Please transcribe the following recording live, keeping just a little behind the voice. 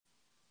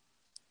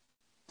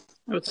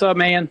What's up,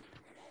 man?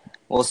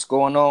 What's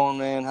going on,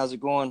 man? How's it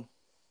going?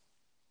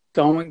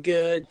 Going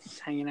good.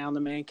 Just hanging out in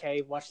the man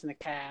cave, watching the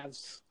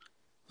Cavs.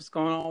 What's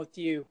going on with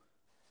you?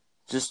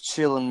 Just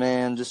chilling,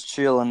 man. Just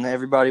chilling.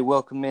 Everybody,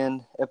 welcome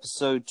in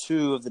episode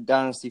 2 of the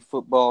Dynasty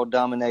Football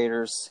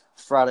Dominators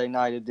Friday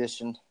night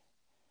edition.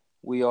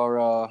 We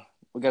got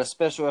a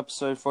special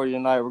episode for you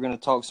tonight. We're going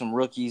to talk some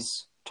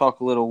rookies, talk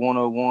a little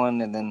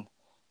 101, and then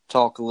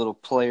talk a little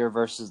player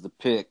versus the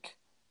pick.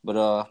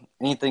 But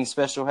anything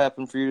special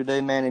happened for you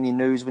today, man? Any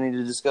news we need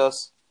to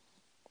discuss?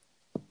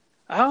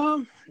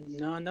 No,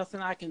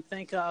 nothing I can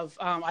think of.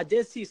 I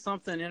did see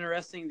something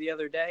interesting the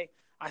other day.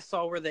 I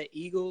saw where the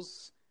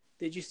Eagles.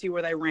 Did you see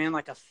where they ran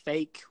like a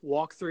fake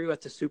walkthrough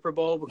at the Super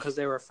Bowl because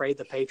they were afraid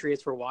the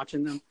Patriots were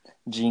watching them?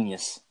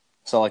 Genius.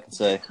 That's all I can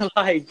say.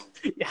 Like,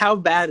 how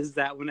bad is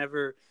that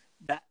whenever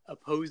that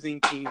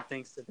opposing team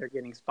thinks that they're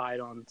getting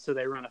spied on, so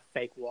they run a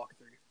fake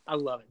walkthrough? I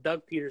love it.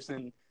 Doug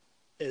Peterson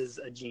is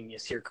a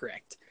genius. You're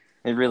correct.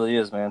 It really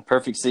is, man.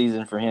 Perfect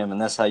season for him, and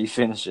that's how you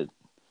finish it.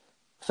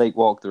 Fake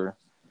walkthrough.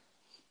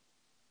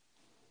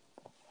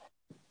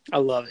 I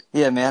love it.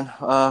 Yeah, man.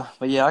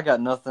 But yeah, I got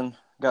nothing.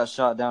 Got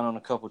shot down on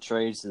a couple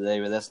trades today,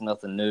 but that's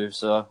nothing new.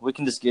 So we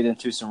can just get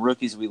into some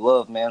rookies we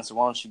love, man. So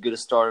why don't you get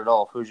us started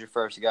off? Who's your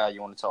first guy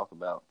you want to talk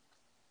about?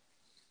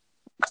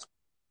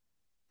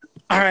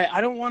 All right. I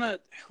don't want to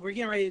 – we're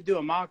getting ready to do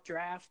a mock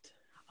draft.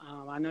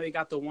 I know you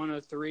got the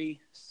 103,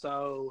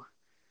 so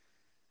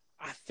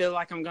I feel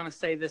like I'm going to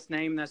say this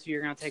name. That's who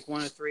you're going to take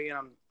 103, and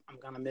I'm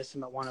going to miss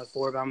him at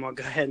 104, but I'm going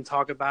to go ahead and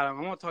talk about him.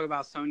 I'm going to talk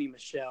about Sony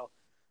Michel,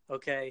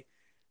 okay?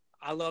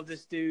 I love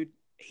this dude.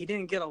 He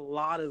didn't get a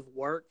lot of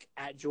work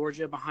at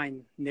Georgia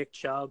behind Nick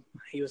Chubb.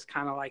 He was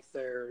kind of like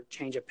their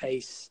change of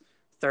pace,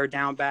 third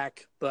down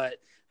back, but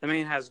the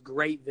man has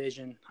great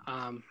vision.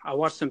 I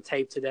watched some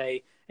tape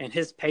today, and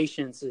his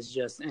patience is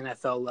just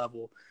NFL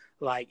level.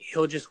 Like,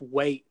 he'll just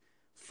wait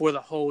for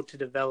the hole to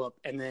develop,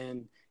 and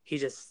then he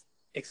just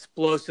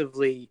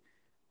explosively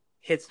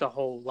hits the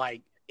hole.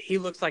 Like, he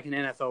looks like an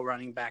NFL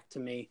running back to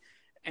me.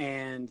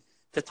 And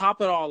to top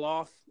it all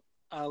off,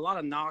 a lot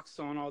of knocks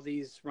on all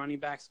these running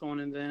backs going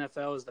into the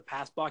NFL is the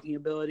pass blocking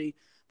ability.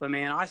 But,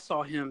 man, I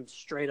saw him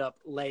straight up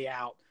lay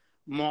out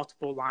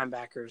multiple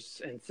linebackers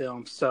in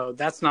film. So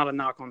that's not a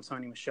knock on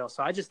Sony Michel.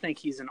 So I just think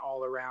he's an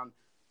all-around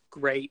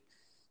great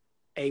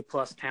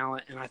A-plus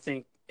talent. And I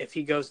think if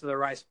he goes to the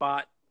right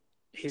spot,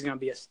 he's going to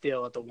be a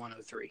steal at the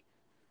 103.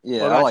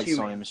 Yeah, I like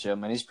Sony Michel,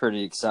 man. He's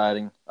pretty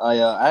exciting.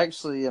 I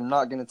actually am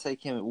not going to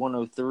take him at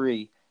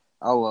 103.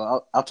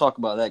 I'll talk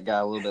about that guy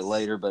a little bit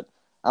later, but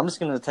I'm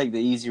just going to take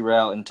the easy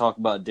route and talk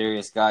about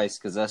Darius Geis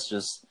because that's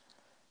just,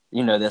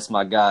 that's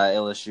my guy,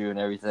 LSU and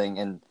everything.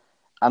 And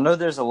I know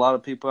there's a lot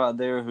of people out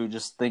there who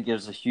just think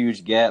there's a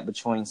huge gap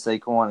between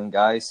Saquon and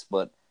Geis,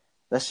 but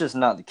that's just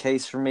not the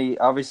case for me.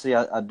 Obviously,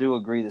 I do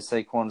agree that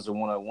Saquon is a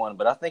 101,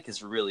 but I think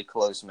it's really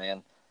close,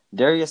 man.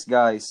 Darius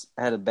Geis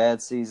had a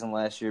bad season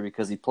last year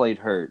because he played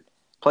hurt.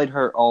 Played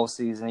hurt all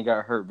season. He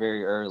got hurt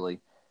very early.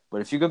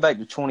 But if you go back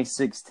to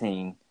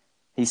 2016,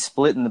 he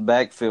split in the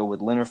backfield with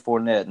Leonard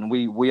Fournette, and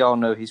we all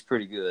know he's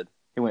pretty good.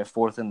 He went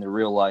fourth in the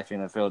real-life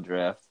NFL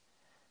draft.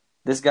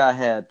 This guy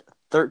had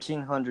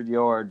 1,300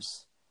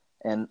 yards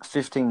and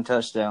 15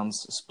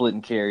 touchdowns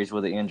splitting carries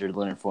with an injured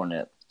Leonard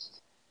Fournette.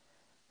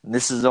 And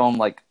this is on,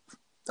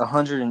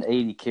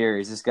 180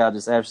 carries. This guy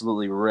just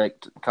absolutely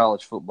wrecked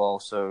college football.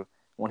 So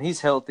when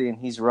he's healthy and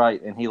he's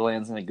right and he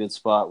lands in a good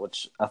spot,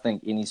 which I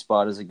think any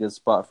spot is a good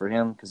spot for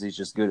him because he's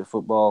just good at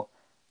football,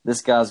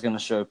 this guy's going to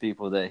show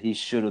people that he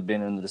should have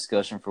been in the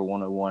discussion for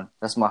 101.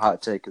 That's my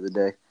hot take of the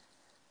day.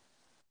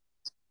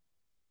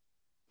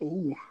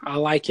 Ooh, I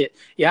like it.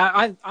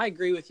 Yeah, I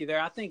agree with you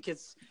there. I think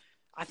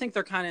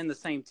they're kind of in the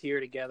same tier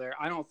together.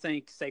 I don't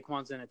think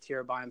Saquon's in a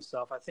tier by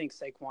himself. I think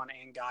Saquon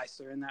and Geis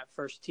are in that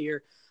first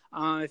tier.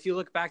 If you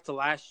look back to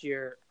last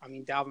year, I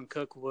mean, Dalvin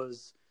Cook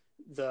was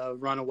the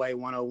runaway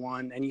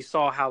 101, and you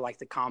saw how,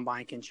 the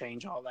combine can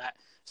change all that.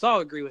 So I'll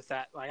agree with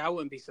that. I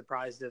wouldn't be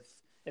surprised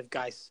if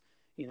Geis,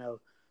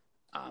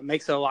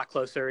 makes it a lot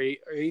closer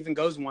or even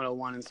goes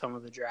 101 in some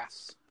of the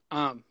drafts.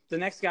 The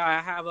next guy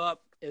I have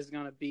up is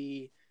going to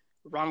be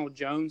Ronald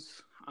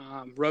Jones,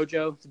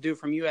 Rojo, the dude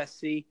from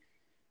USC.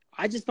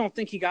 I just don't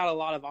think he got a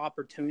lot of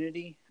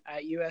opportunity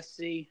at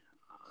USC.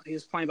 He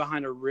was playing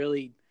behind a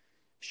really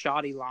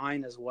shoddy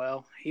line as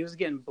well. He was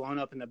getting blown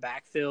up in the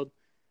backfield.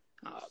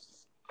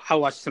 I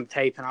watched some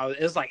tape, and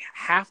it was like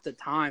half the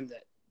time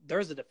that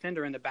there's a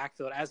defender in the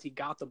backfield as he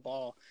got the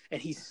ball,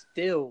 and he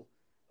still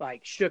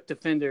shook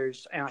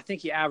defenders. And I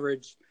think he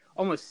averaged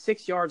almost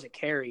 6 yards a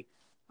carry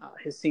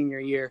his senior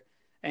year.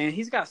 And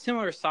he's got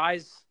similar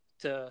size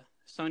to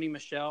Sony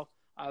Michel.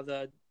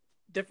 The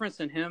difference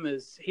in him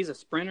is he's a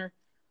sprinter.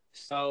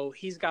 So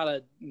he's got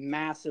a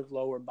massive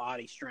lower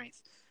body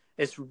strength.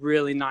 It's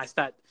really nice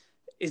that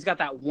he's got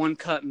that one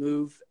cut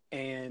move.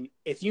 And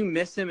if you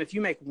miss him, if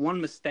you make one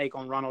mistake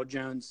on Ronald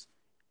Jones,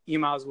 you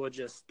might as well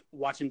just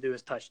watch him do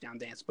his touchdown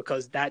dance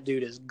because that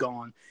dude is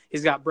gone.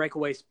 He's got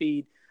breakaway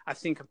speed. I've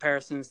seen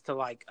comparisons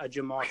to a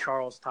Jamal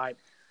Charles type.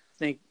 I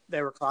think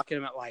they were clocking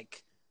him at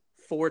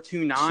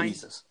 4.29,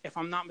 Jesus. if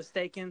I'm not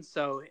mistaken.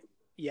 So,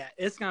 yeah,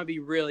 it's going to be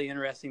really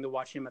interesting to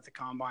watch him at the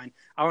combine.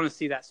 I want to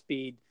see that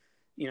speed,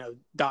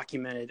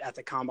 documented at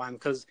the combine,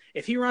 because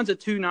if he runs a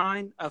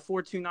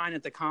 4.29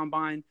 at the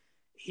combine,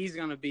 he's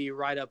going to be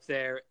right up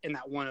there in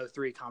that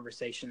 103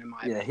 conversation in my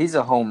opinion. Yeah, he's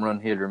a home run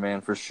hitter,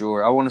 man, for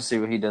sure. I want to see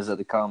what he does at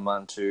the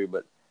combine too,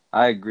 but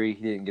I agree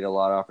he didn't get a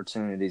lot of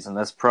opportunities, and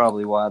that's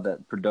probably why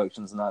that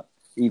production's not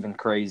even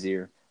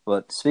crazier.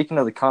 But speaking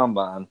of the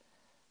combine,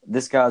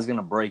 this guy's going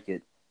to break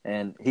it,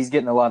 and he's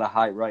getting a lot of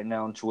hype right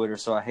now on Twitter,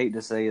 so I hate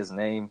to say his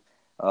name,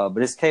 but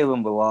it's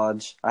Kalen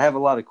Ballage. I have a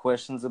lot of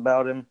questions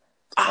about him.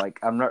 Like,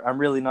 I'm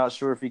really not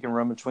sure if he can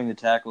run between the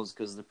tackles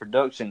because the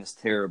production is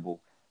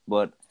terrible.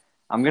 But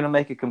I'm going to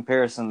make a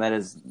comparison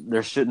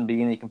there shouldn't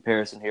be any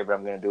comparison here, but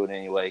I'm going to do it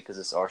anyway because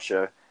it's our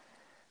show.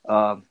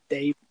 Kalen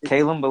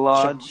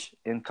Ballage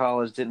in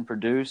college didn't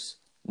produce.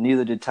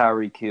 Neither did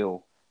Tyreek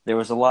Hill. There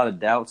was a lot of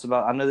doubts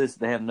about. I know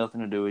they have nothing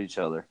to do with each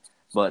other,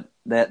 but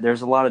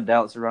there's a lot of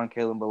doubts around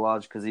Kalen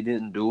Ballage because he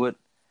didn't do it.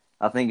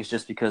 I think it's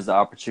just because the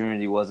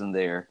opportunity wasn't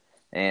there.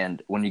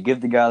 And when you give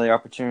the guy the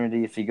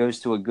opportunity, if he goes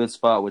to a good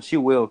spot, which he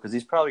will, because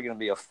he's probably going to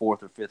be a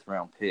 4th or 5th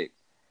round pick,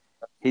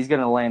 he's going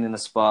to land in a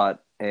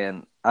spot,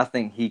 and I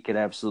think he could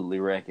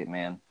absolutely wreck it,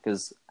 man.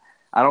 Because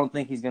I don't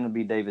think he's going to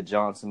be David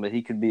Johnson, but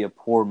he could be a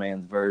poor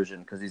man's version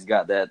because he's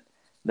got that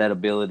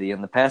ability.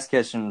 And the pass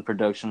catching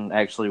production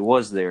actually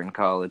was there in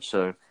college,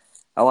 so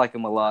I like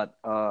him a lot.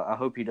 I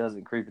hope he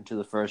doesn't creep into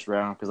the 1st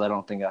round because I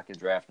don't think I could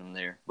draft him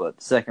there. But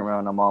 2nd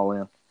round, I'm all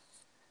in.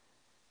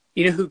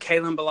 You know who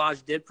Kalen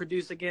Ballage did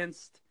produce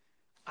against?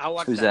 I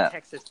watched that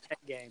Texas Tech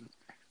game.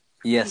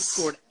 Yes.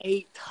 He scored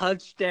 8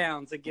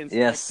 touchdowns against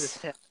Texas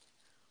Tech.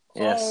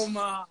 Yes. Oh,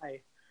 my.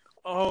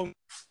 Oh. I'm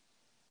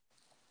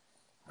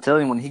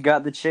telling you, when he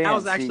got the chance, that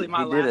was actually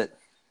he did it.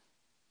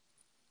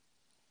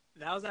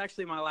 That was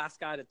actually my last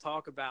guy to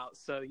talk about,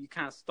 so you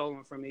kind of stole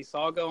him from me. So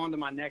I'll go on to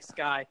my next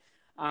guy.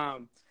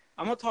 I'm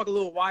going to talk a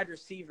little wide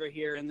receiver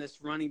here in this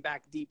running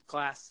back deep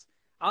class.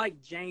 I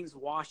like James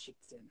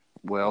Washington.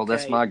 Well,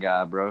 that's my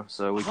guy, bro.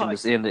 So we can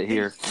just end it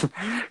here.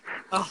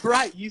 All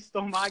right, you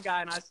stole my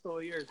guy and I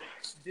stole yours.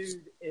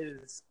 Dude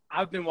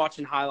I've been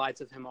watching highlights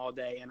of him all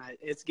day, and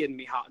it's getting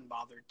me hot and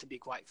bothered, to be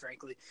quite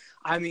frankly.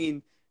 I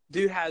mean,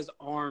 dude has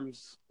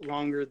arms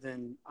longer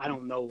than I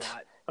don't know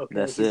what.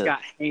 Okay, he's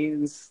got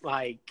hands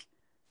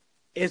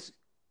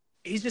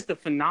he's just a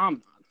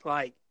phenomenon.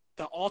 Like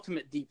the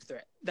ultimate deep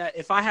threat. That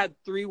if I had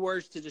 3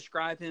 words to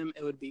describe him,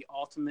 it would be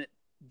ultimate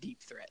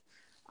deep threat.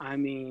 I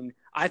mean,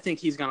 I think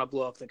he's going to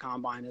blow up the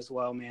combine as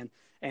well, man.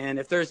 And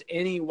if there's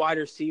any wide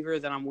receiver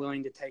that I'm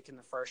willing to take in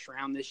the 1st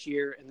round this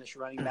year in this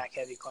running back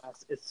heavy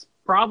class, it's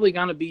probably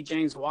going to be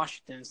James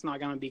Washington. It's not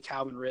going to be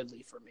Calvin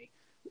Ridley for me.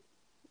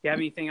 You have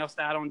anything else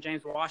to add on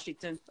James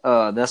Washington?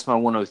 That's my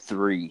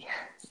 103.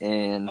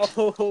 And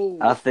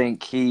I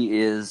think he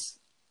is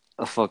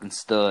a fucking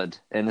stud.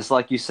 And it's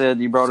like you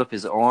said, you brought up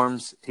his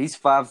arms. He's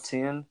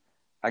 5'10".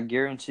 I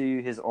guarantee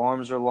you his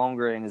arms are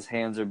longer and his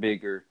hands are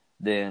bigger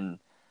than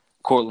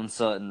Cortland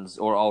Sutton's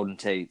or Alden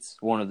Tate's,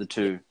 one of the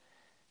two.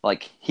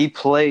 Like, he's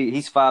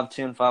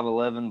 5'10",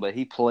 5'11", but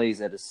he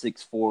plays at a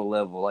 6'4"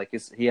 level. Like,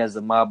 he has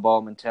the my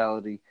ball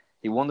mentality.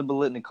 He won the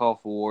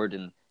Biletnikoff Award,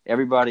 and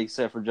everybody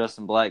except for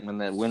Justin Blackmon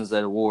that wins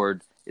that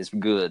award is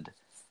good.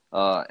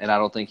 And I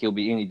don't think he'll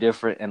be any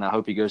different, and I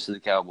hope he goes to the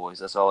Cowboys.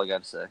 That's all I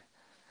got to say.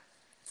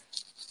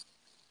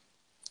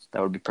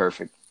 That would be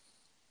perfect.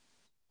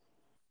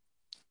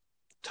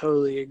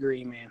 Totally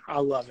agree, man. I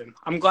love him.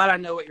 I'm glad I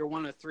know what your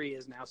 103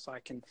 is now, so I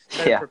can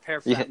better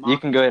prepare for that. You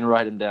can go ahead and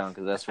write him down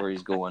because that's where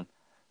he's going.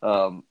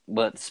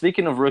 But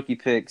speaking of rookie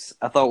picks,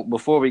 I thought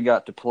before we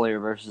got to player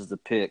versus the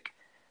pick,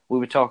 we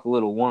would talk a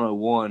little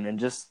 101 and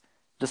just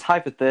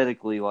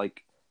hypothetically,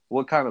 like,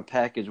 what kind of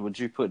package would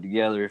you put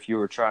together if you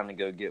were trying to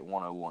go get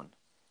 101?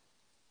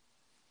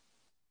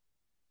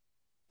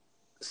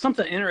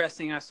 Something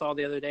interesting I saw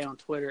the other day on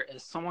Twitter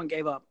is someone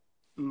gave up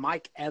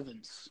Mike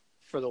Evans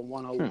for the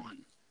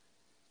 101.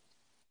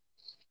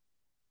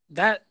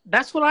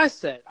 That's what I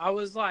said. I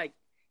was like,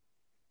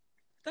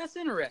 that's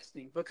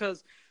interesting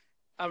because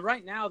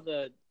right now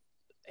the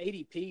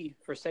ADP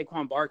for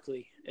Saquon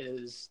Barkley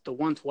is the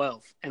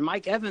 112, and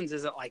Mike Evans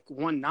is at like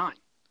 19.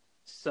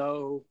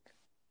 So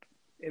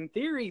in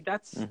theory,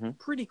 that's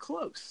pretty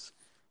close.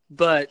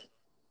 But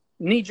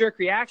knee-jerk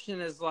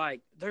reaction is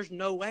like, there's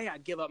no way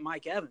I'd give up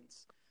Mike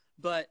Evans.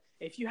 But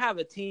if you have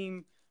a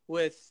team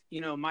with,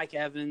 Mike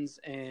Evans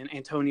and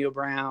Antonio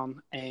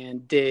Brown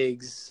and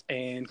Diggs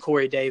and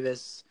Corey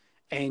Davis,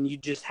 and you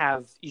just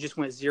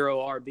went 0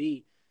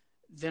 RB,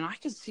 then I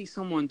could see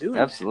someone doing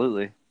that.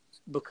 Absolutely.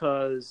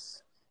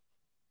 Because,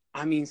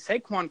 I mean,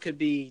 Saquon could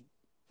be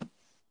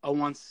a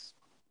once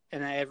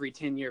in every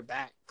 10-year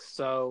back.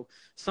 So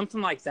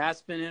something like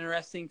that's been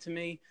interesting to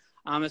me.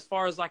 As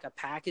far as like a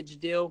package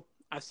deal,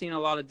 I've seen a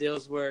lot of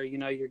deals where,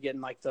 you're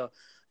getting like the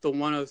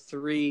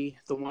 103,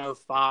 the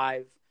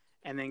 105,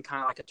 and then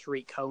kind of like a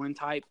Tariq Cohen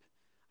type.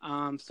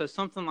 So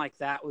something like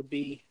that would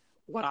be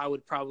what I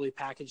would probably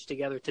package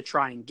together to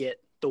try and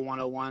get the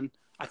 101.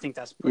 I think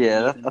that's pretty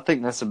even. I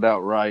think that's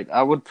about right.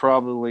 I would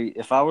probably,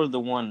 if I were the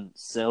one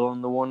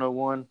selling the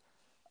 101,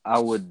 I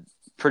would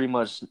pretty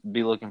much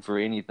be looking for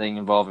anything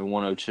involving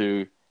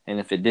 102. And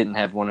if it didn't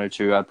have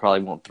 102, I'd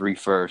probably want 3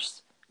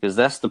 first. Because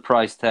that's the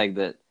price tag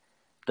that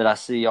I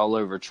see all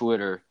over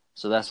Twitter.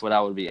 So that's what I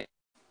would be.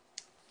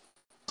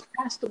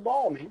 Pass the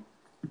ball, man.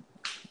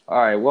 All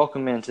right,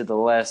 welcome into the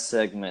last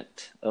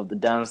segment of the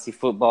Dynasty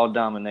Football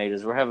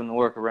Dominators. We're having to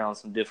work around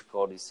some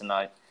difficulties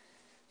tonight.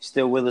 You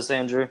still with us,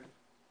 Andrew?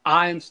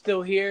 I am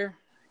still here,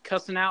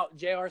 cussing out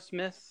J.R.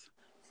 Smith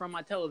from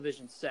my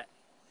television set.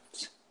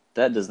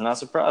 That does not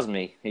surprise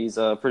me. He's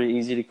pretty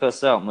easy to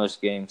cuss out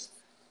most games.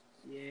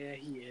 Yeah,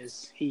 he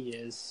is. He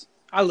is.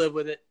 I live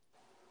with it.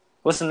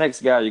 What's the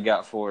next guy you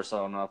got for us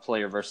on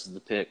player versus the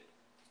pick?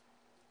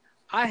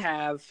 I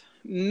have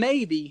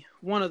maybe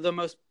one of the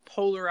most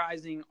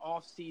polarizing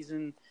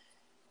offseason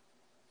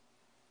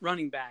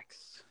running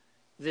backs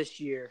this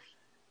year,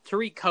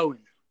 Tarik Cohen.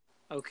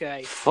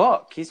 Okay.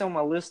 Fuck, he's on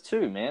my list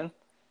too, man.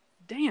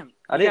 Damn.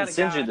 I didn't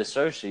send you the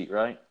show sheet,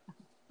 right?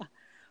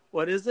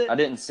 What is it? I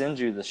didn't send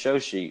you the show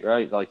sheet,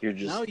 right? Like you're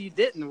just. No, you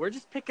didn't. We're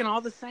just picking all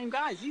the same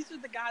guys. These are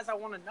the guys I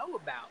want to know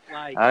about.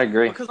 Like, I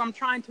agree. Because I'm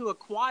trying to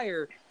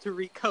acquire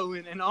Tarik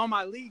Cohen in all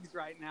my leagues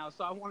right now,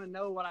 so I want to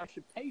know what I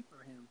should pay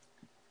for him.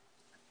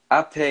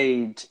 I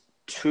paid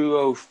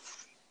 $203,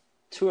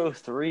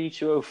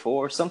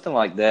 $204, something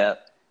like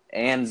that,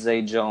 and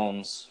Zay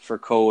Jones for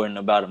Cohen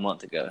about a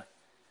month ago.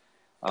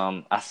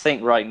 I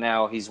think right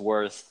now he's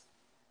worth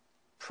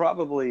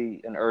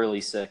probably an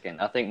early second.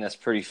 I think that's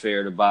pretty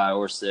fair to buy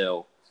or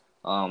sell.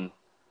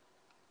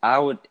 I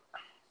would,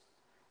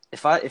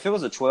 if it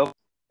was a 12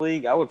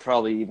 league, I would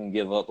probably even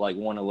give up like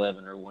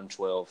 111 or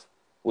 112,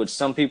 which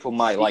some people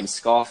might like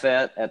scoff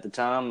at the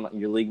time.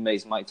 Your league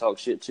mates might talk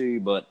shit to you,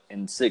 but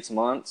in 6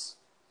 months,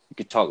 you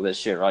could talk that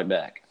shit right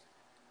back.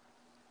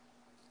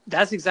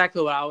 That's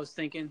exactly what I was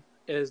thinking,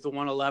 is the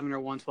 111 or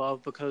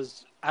 112,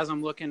 because as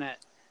I'm looking at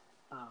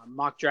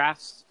mock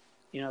drafts,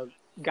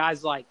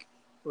 guys like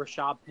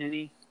Rashad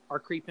Penny are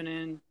creeping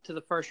in to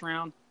the first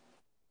round,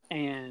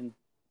 and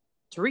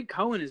Tarik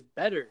Cohen is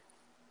better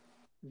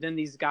than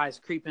these guys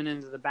creeping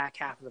into the back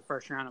half of the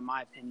first round, in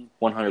my opinion.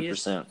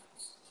 100%.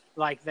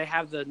 Like, they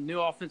have the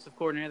new offensive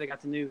coordinator, they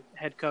got the new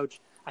head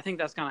coach. I think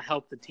that's going to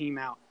help the team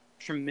out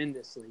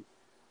tremendously.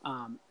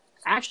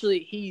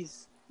 Actually,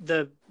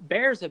 the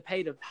Bears have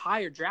paid a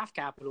higher draft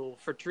capital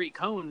for Tarik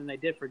Cohen than they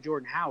did for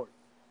Jordan Howard.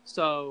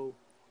 So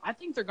I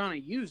think they're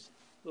going to use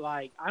it.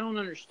 Like, I don't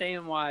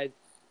understand why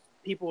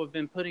people have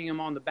been putting him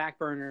on the back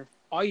burner.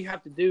 All you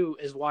have to do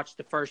is watch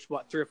the first,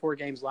 3 or 4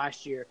 games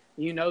last year.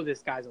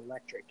 This guy's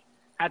electric.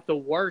 At the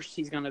worst,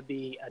 he's going to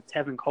be a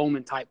Tevin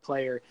Coleman type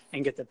player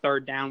and get the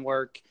third down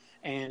work.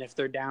 And if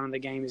they're down in the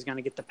game, he's going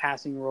to get the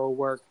passing role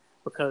work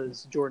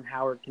because Jordan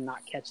Howard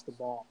cannot catch the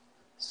ball.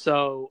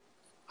 So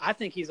I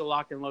think he's a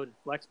locked and loaded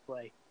flex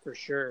play for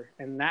sure.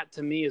 And that,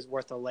 to me, is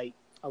worth a late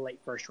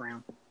first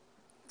round.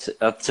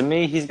 To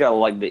me, he's got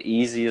like the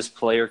easiest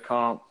player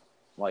comp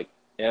like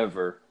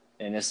ever,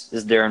 and it's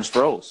Darren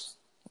Sproles.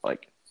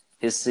 Like,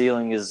 his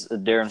ceiling is a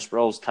Darren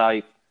Sproles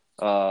type.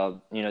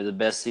 The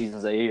best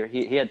seasons of the year.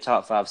 He had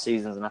top 5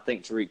 seasons, and I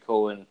think Tarik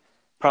Cohen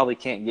probably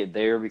can't get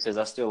there because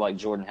I still like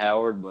Jordan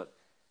Howard, but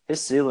his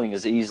ceiling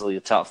is easily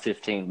a top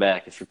 15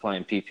 back if you're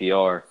playing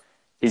PPR.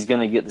 He's going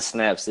to get the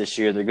snaps this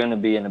year. They're going to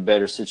be in a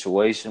better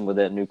situation with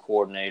that new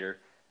coordinator,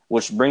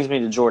 which brings me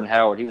to Jordan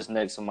Howard. He was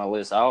next on my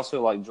list. I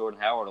also like Jordan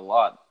Howard a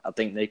lot. I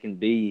think they can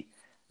be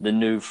the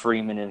new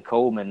Freeman and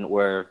Coleman,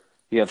 where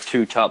you have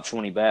 2 top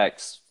 20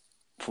 backs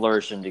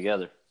flourishing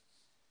together.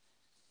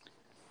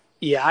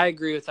 Yeah, I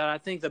agree with that. I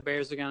think the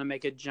Bears are going to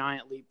make a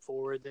giant leap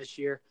forward this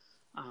year.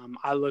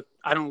 I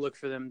don't look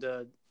for them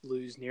to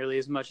lose nearly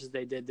as much as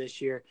they did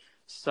this year.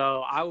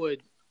 So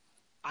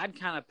I'd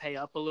kind of pay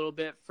up a little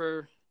bit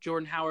for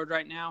Jordan Howard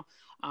right now.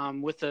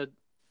 With the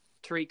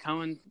Tarik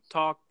Cohen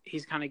talk,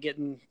 he's kind of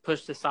getting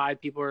pushed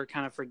aside. People are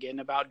kind of forgetting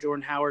about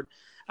Jordan Howard.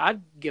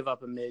 I'd give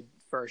up a mid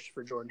first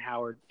for Jordan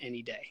Howard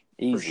any day.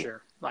 Easy. For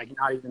sure. Like,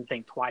 not even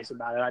think twice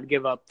about it. I'd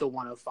give up the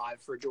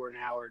 105 for Jordan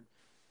Howard.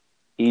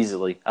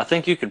 Easily. I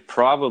think you could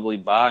probably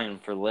buy him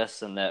for less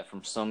than that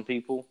from some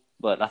people,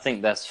 but I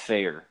think that's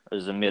fair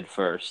as a mid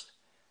first.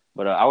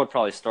 But I would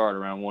probably start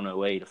around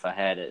 108 if I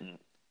had it, and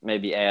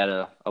maybe add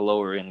a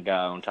lower end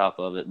guy on top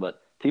of it.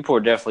 But people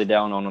are definitely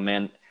down on him,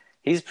 man.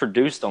 He's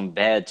produced on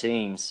bad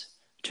teams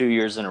 2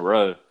 years in a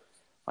row,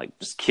 like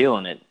just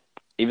killing it.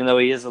 Even though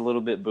he is a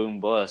little bit boom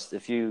bust,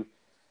 if you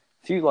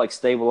like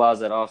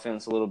stabilize that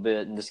offense a little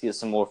bit and just get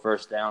some more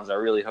first downs, I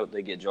really hope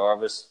they get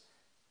Jarvis.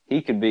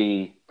 He could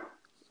be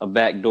a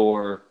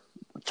backdoor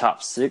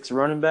top 6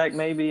 running back,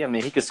 maybe. I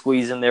mean, he could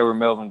squeeze in there where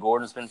Melvin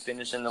Gordon's been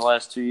finishing the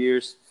last 2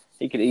 years.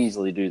 He could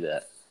easily do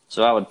that.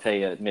 So I would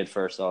pay at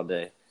mid-first all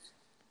day.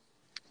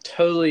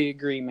 Totally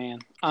agree, man.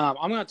 I'm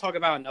going to talk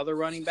about another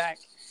running back.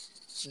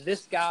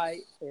 This guy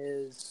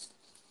is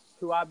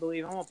who I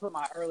believe, I'm going to put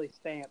my early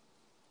stamp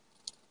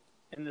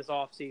in this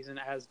offseason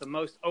as the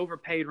most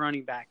overpaid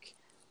running back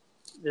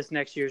this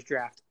next year's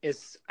draft.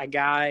 It's a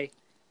guy,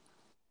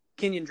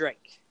 Kenyon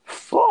Drake.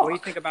 What do you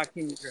think about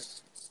Kenyon Drake?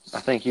 I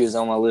think he was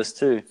on my list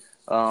too.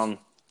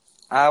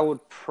 I would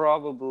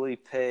probably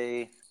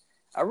pay.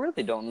 I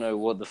really don't know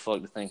what the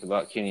fuck to think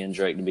about Kenyon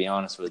Drake, to be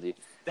honest with you.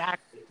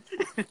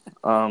 Exactly.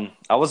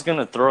 I was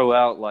gonna throw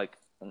out like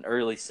an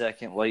early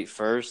second, late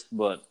first,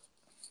 but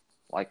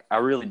like I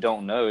really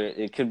don't know.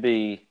 It could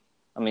be.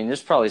 I mean,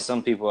 there's probably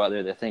some people out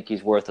there that think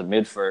he's worth a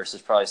mid first.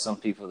 There's probably some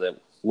people that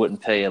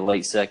wouldn't pay a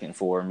late second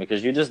for him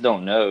because you just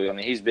don't know. I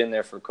mean, he's been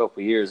there for a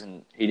couple of years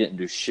and he didn't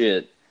do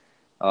shit.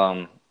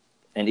 And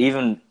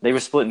even they were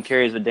splitting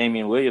carries with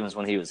Damian Williams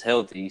when he was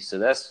healthy, so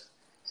that's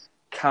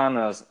kind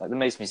of that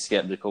makes me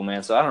skeptical,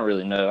 man. So I don't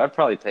really know. I'd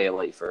probably pay a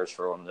late first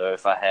for him though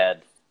if I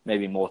had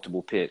maybe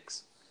multiple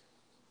picks.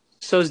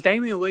 So is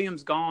Damian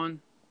Williams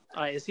gone?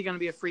 Is he going to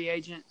be a free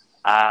agent?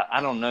 I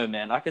don't know,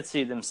 man. I could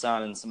see them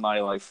signing somebody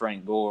like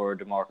Frank Gore or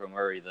DeMarco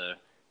Murray, though.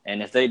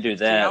 And if they do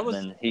that,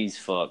 then he's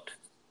fucked.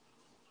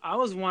 I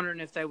was wondering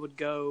if they would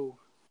go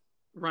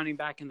running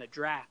back in the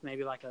draft,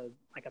 maybe like a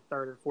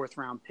third or fourth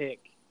round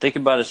pick. Think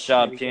about a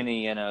Shad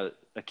Penny and a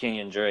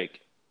Kenyon Drake.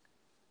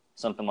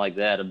 Something like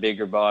that, a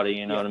bigger body,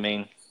 you know what I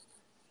mean?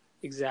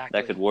 Exactly.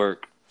 That could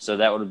work. So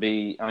that would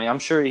be – I mean, I'm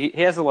sure he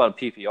has a lot of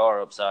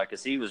PPR upside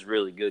because he was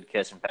really good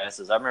catching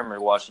passes. I remember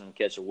watching him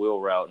catch a wheel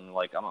route and,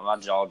 like, my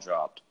jaw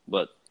dropped.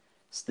 But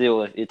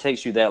still, if it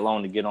takes you that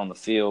long to get on the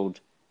field,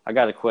 I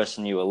got to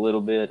question you a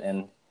little bit.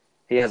 And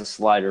he has a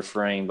slider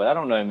frame. But I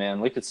don't know, man.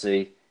 We could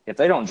see. If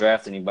they don't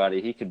draft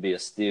anybody, he could be a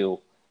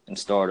steal in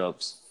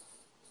startups.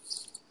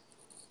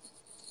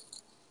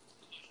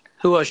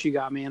 Who else you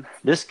got, man?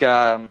 This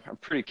guy, I'm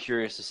pretty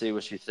curious to see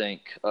what you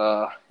think.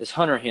 It's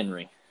Hunter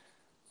Henry.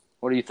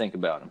 What do you think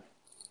about him?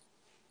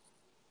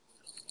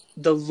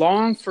 The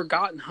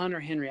long-forgotten Hunter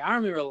Henry. I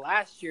remember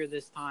last year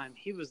this time,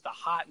 he was the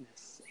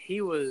hotness.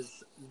 He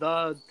was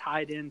the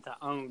tight end to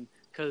own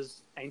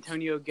because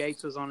Antonio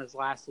Gates was on his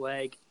last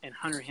leg, and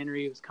Hunter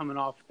Henry was coming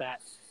off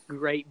that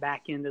great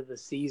back end of the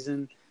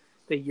season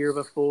the year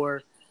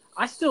before.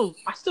 I still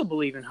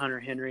believe in Hunter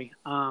Henry.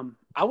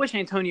 I wish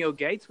Antonio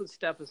Gates would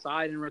step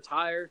aside and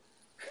retire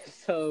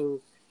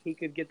so he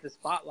could get the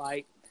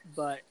spotlight.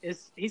 But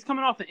he's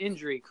coming off an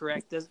injury,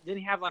 correct? Didn't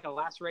he have like a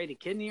lacerated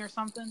kidney or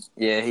something?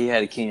 Yeah, he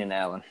had a Keenan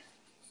Allen.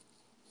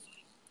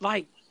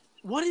 Like,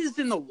 what is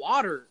in the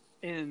water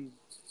in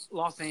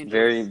Los Angeles?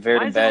 Very,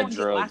 very bad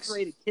drugs.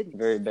 Lacerated kidneys?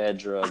 Very bad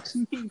drugs.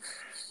 I mean,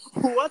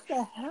 what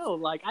the hell?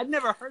 Like, I'd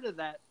never heard of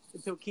that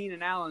until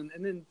Keenan Allen.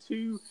 And then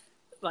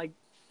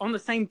on the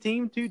same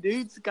team, two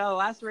dudes got a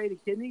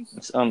lacerated kidney.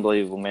 It's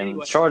unbelievable, man.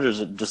 Anyway. The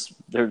Chargers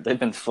are they've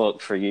been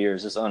fucked for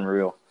years. It's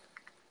unreal.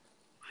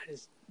 I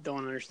just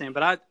don't understand.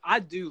 But I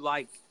do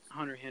like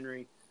Hunter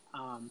Henry.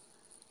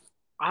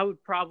 I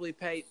would probably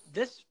pay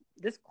this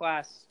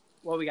class.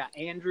 Well, we got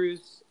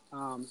Andrews.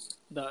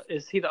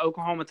 Is he the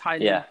Oklahoma tight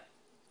end? Yeah,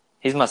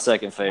 he's my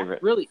second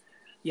favorite. Really?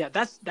 Yeah,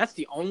 that's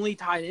the only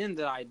tight end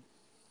that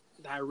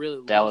I really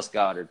love. Dallas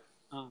Goedert.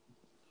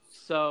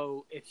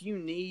 So if you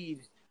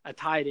need a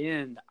tight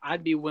end,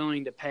 I'd be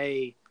willing to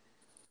pay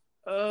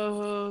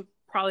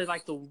probably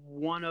like the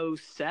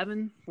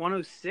 107,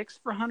 106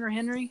 for Hunter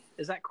Henry.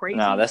 Is that crazy?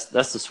 No, that's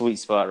the sweet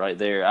spot right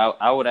there.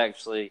 I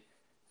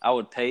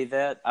would pay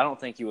that. I don't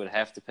think you would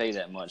have to pay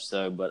that much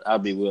though, but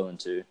I'd be willing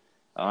to.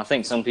 I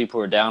think some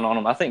people are down on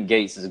him. I think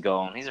Gates is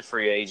gone. He's a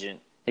free agent.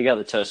 He got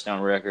the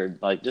touchdown record.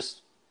 Like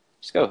just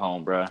go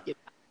home, bro. Yeah.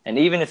 And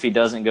even if he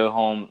doesn't go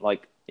home,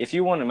 like if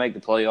you want to make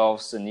the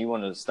playoffs and you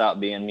want to stop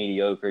being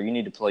mediocre, you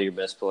need to play your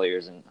best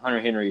players. And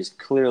Hunter Henry is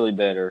clearly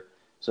better.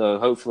 So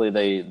hopefully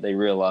they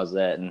realize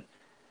that and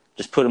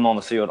just put him on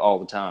the field all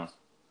the time.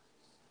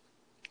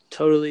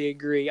 Totally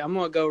agree. I'm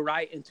going to go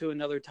right into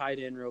another tight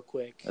end real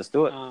quick. Let's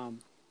do it.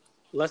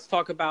 Let's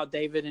talk about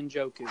David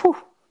Njoku. Whew,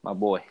 my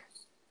boy.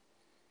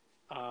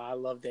 I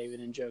love David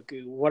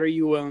Njoku. What are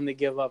you willing to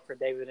give up for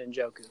David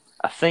Njoku?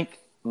 I think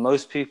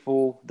most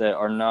people that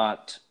are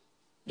not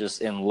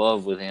just in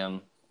love with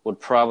him would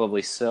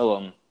probably sell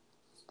him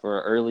for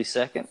an early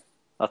second.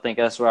 I think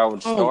that's where I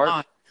would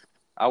start.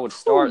 I would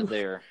start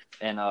there,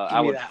 and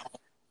I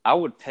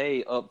would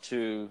pay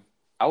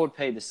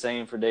the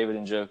same for David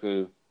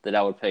Njoku that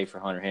I would pay for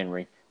Hunter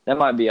Henry. That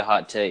might be a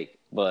hot take,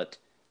 but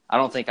I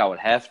don't think I would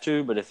have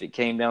to. But if it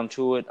came down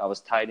to it, I was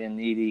tight end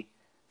needy.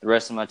 The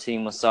rest of my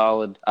team was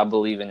solid. I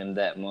believe in him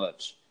that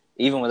much.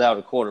 Even without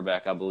a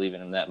quarterback, I believe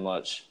in him that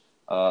much.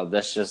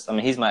 That's just, I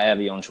mean, he's my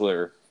Abby on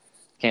Twitter.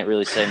 Can't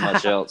really say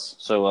much else.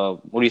 So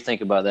what do you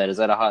think about that? Is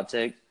that a hot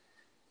take?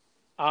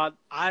 I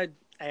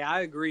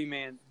agree,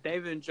 man.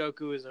 David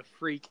Njoku is a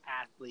freak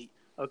athlete.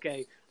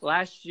 Okay,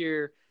 last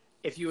year,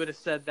 if you would have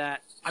said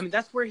that, I mean,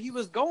 that's where he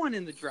was going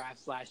in the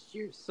drafts last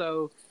year.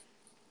 So,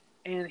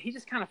 and he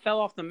just kind of fell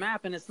off the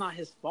map, and it's not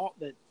his fault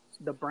that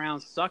the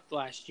Browns sucked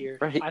last year.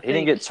 He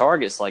didn't get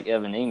targets like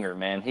Evan Ingram,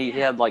 man. He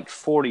had like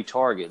 40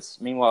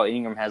 targets. Meanwhile,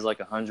 Ingram has like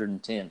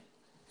 110.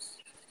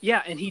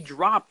 Yeah, and he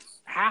dropped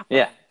half.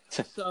 Yeah.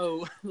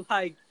 So,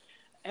 like,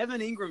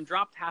 Evan Ingram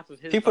dropped half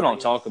of his People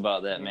targets. don't talk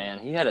about that, man.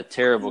 He had a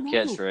terrible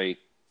catch rate.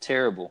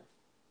 Terrible.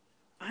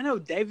 I know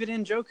David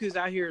Njoku's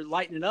out here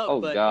lighting it up. Oh,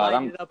 but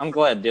God. I'm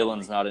glad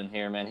Dylan's not in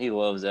here, man. He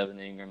loves Evan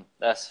Ingram.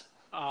 That's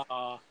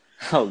Uh,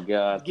 Oh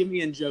God, give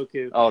me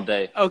Njoku. all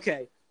day.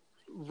 Okay,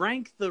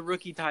 rank the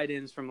rookie tight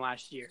ends from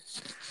last year.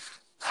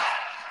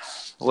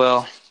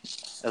 Well,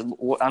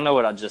 I know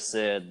what I just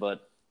said,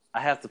 but I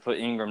have to put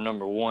Ingram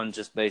number 1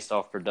 just based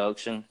off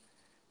production.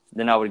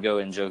 Then I would go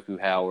Njoku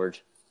Howard,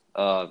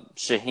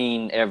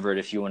 Shaheen Everett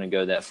if you want to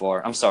go that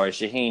far. I'm sorry,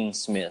 Shaheen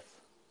Smith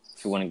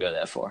if you want to go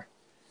that far.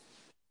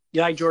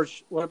 You like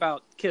George? What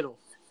about Kittle?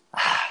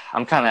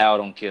 I'm kind of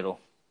out on Kittle.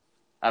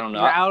 I don't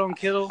know. You're out on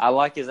Kittle? I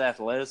like his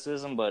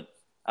athleticism, but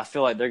I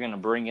feel like they're going to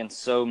bring in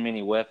so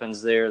many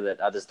weapons there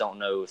that I just don't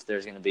know if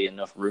there's going to be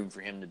enough room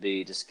for him to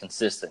be just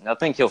consistent. I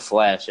think he'll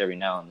flash every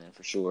now and then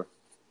for sure.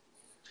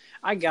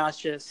 I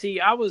gotcha. See,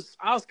 I was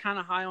kind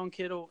of high on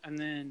Kittle, and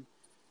then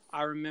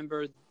I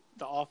remember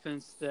the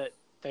offense that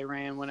they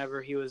ran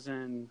whenever he was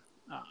in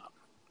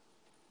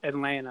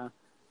Atlanta,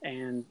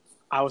 and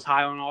I was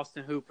high on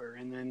Austin Hooper,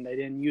 and then they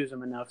didn't use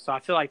him enough. So I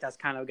feel like that's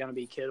kind of going to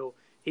be Kittle.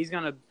 He's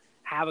going to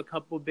have a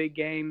couple of big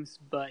games,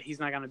 but he's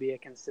not going to be a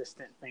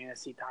consistent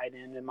fantasy tight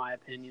end, in my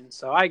opinion.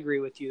 So I agree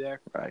with you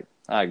there. Right.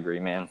 I agree,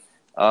 man.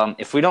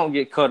 If we don't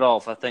get cut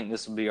off, I think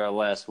this will be our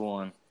last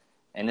one,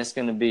 and it's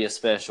going to be a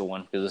special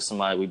one because it's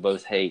somebody we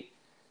both hate.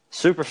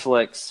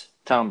 Superflex,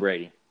 Tom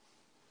Brady.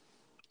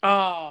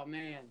 Oh,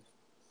 man.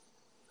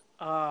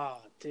 Oh,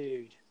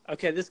 dude.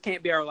 Okay, this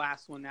can't be our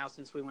last one now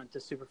since we went to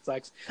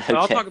Superflex. But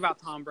I'll talk about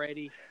Tom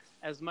Brady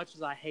as much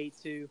as I hate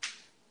to.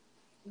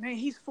 Man,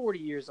 he's 40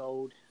 years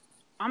old.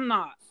 I'm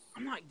not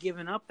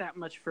giving up that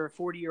much for a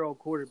 40-year-old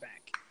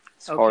quarterback.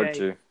 It's hard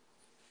to.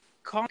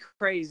 Call me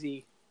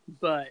crazy,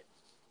 but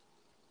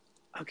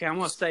okay, I'm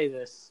going to say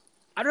this.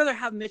 I'd rather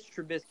have Mitch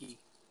Trubisky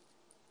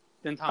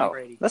than Tom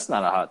Brady. That's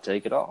not a hot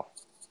take at all.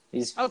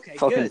 He's fucking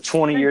good.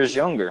 20 years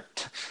younger.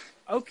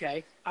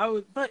 Okay,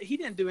 but he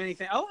didn't do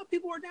anything. A lot of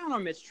people are down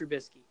on Mitch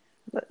Trubisky.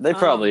 They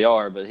probably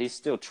are, but he's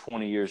still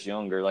 20 years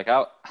younger.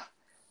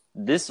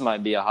 This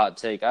might be a hot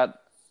take. I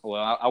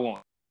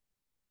won't.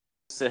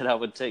 Said I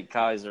would take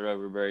Kaiser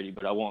over Brady,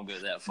 but I won't go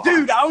that far.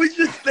 Dude, I was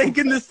just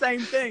thinking the same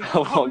thing. I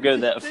won't go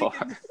that far.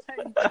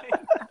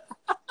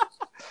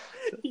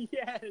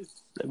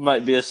 Yes. It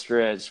might be a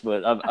stretch,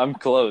 but I'm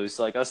close.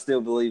 I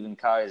still believe in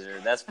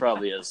Kaiser. That's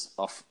probably a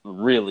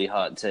really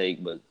hot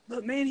take, but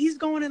man, he's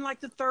going in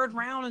the third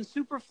round in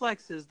super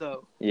flexes,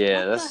 though.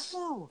 Yeah, what the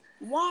hell?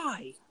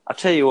 Why? I'll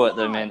tell you what,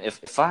 though, man.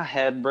 If I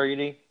had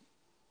Brady,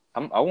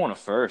 I want a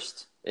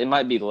first. It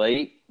might be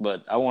late,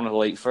 but I want a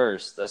late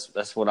first.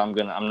 That's what I'm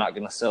not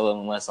gonna sell him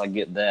unless I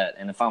get that.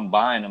 And if I'm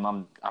buying him,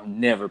 I'm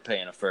never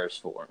paying a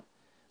first for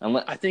him.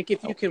 I think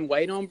if you can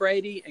wait on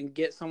Brady and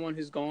get someone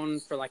who's going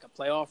for a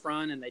playoff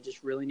run and they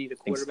just really need a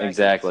quarterback,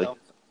 exactly.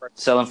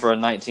 Sell him for a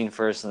 19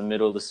 first in the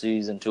middle of the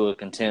season to a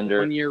contender,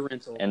 1 year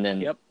rental, and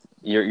then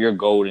you're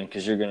golden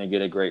because you're gonna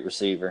get a great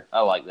receiver.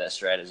 I like that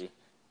strategy.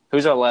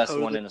 Who's our last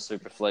one in the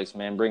Superflex,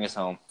 man? Bring us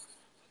home.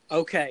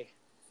 Okay,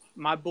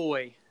 my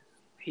boy.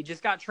 He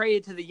just got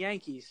traded to the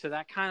Yankees, so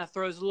that kind of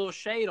throws a little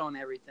shade on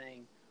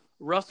everything.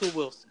 Russell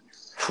Wilson.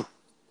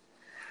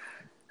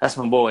 That's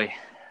my boy.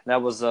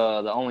 That was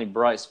the only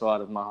bright spot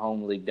of my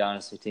home league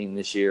dynasty team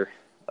this year.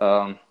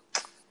 I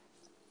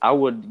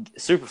would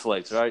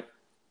Superflex, right?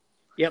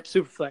 Yep,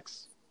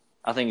 Superflex.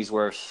 I think he's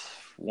worth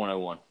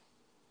 101.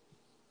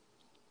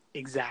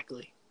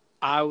 Exactly.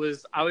 I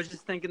was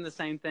just thinking the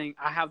same thing.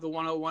 I have the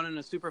 101 in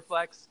a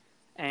Superflex,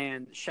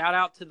 and shout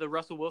out to the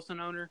Russell Wilson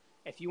owner.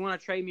 If you want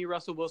to trade me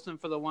Russell Wilson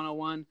for the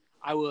 101,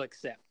 I will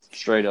accept.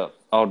 Straight up,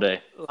 all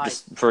day,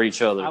 just for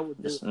each other.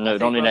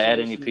 Don't need to add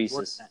any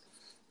pieces.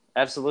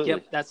 Absolutely.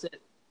 Yep, that's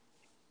it.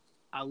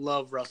 I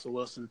love Russell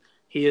Wilson.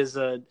 He is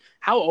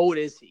how old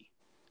is he?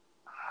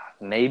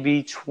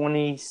 Maybe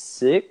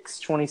 26,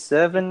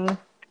 27.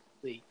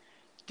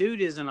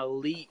 Dude is an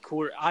elite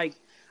quarter.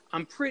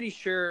 I'm pretty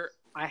sure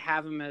I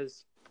have him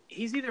as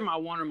he's either my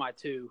 1 or my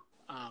 2.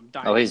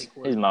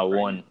 He's my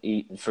 1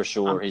 for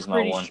sure. He's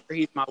my 1. Sure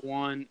he's my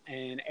 1,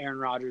 and Aaron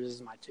Rodgers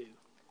is my 2.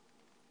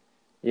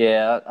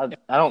 Yeah,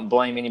 I don't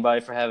blame anybody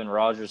for having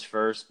Rodgers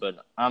first,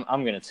 but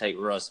I'm going to take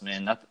Russ,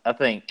 man. I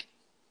think,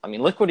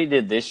 look what he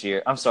did this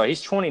year. I'm sorry,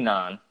 he's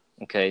 29.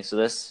 Okay,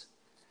 so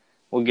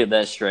we'll get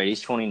that straight.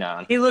 He's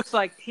 29. He looks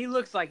like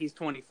he's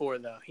 24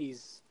 though.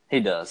 He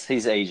does.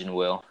 He's aging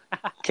well.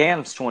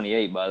 Cam's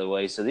 28, by the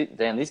way. So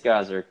these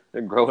guys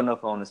they're growing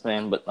up on us,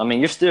 man. But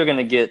you're still going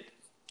to get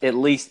at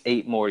least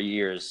 8 more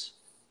years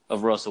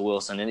of Russell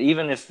Wilson. And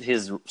even if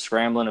his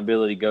scrambling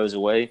ability goes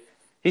away,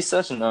 he's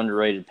such an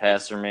underrated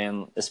passer,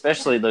 man,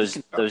 especially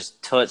those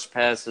touch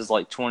passes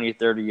 20,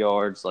 30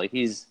 yards.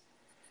 He's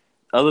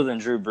other than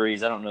Drew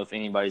Brees, I don't know if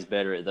anybody's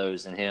better at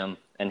those than him.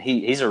 And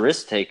he's a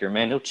risk taker,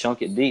 man. He'll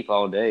chunk it deep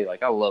all day.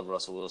 I love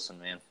Russell Wilson,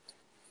 man.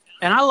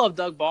 And I love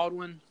Doug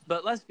Baldwin,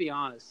 but let's be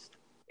honest.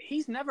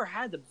 He's never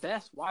had the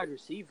best wide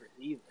receivers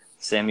either.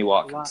 Sammy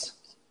Watkins.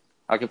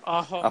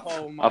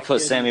 I'll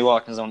put Sammy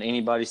Watkins on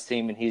anybody's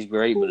team, and he's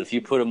great. But if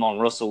you put him on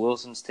Russell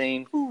Wilson's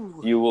team,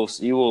 you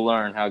will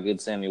learn how good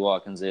Sammy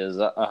Watkins is.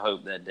 I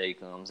hope that day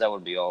comes. That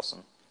would be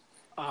awesome.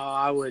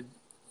 I would.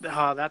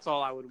 That's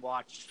all I would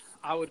watch.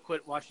 I would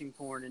quit watching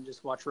porn and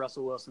just watch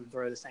Russell Wilson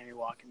throw to Sammy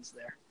Watkins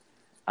there.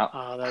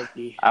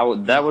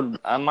 That would be.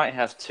 I might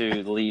have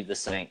to leave the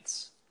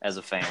Saints as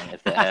a fan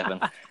if that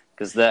happened,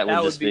 because that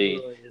would just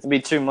be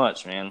too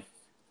much, man.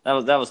 That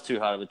was too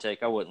hot of a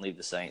take. I wouldn't leave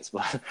the Saints,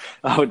 but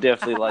I would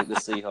definitely like the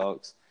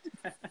Seahawks.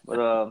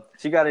 But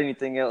if you got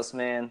anything else,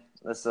 man,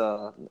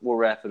 we'll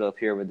wrap it up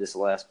here with this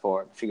last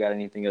part. If you got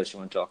anything else you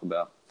want to talk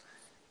about,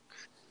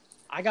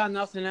 I got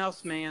nothing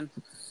else, man.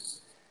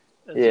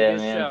 Yeah,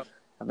 man. Show.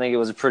 I think it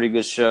was a pretty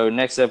good show.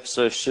 Next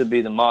episode should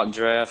be the mock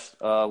draft.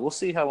 We'll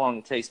see how long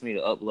it takes me to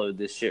upload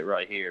this shit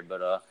right here.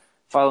 But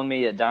follow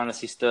me at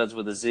Dynasty Studs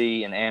with a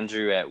Z and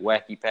Andrew at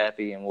Wacky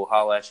Pappy, and we'll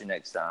holler at you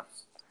next time.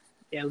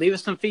 Yeah, leave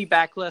us some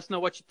feedback. Let us know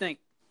what you think.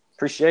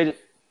 Appreciate it.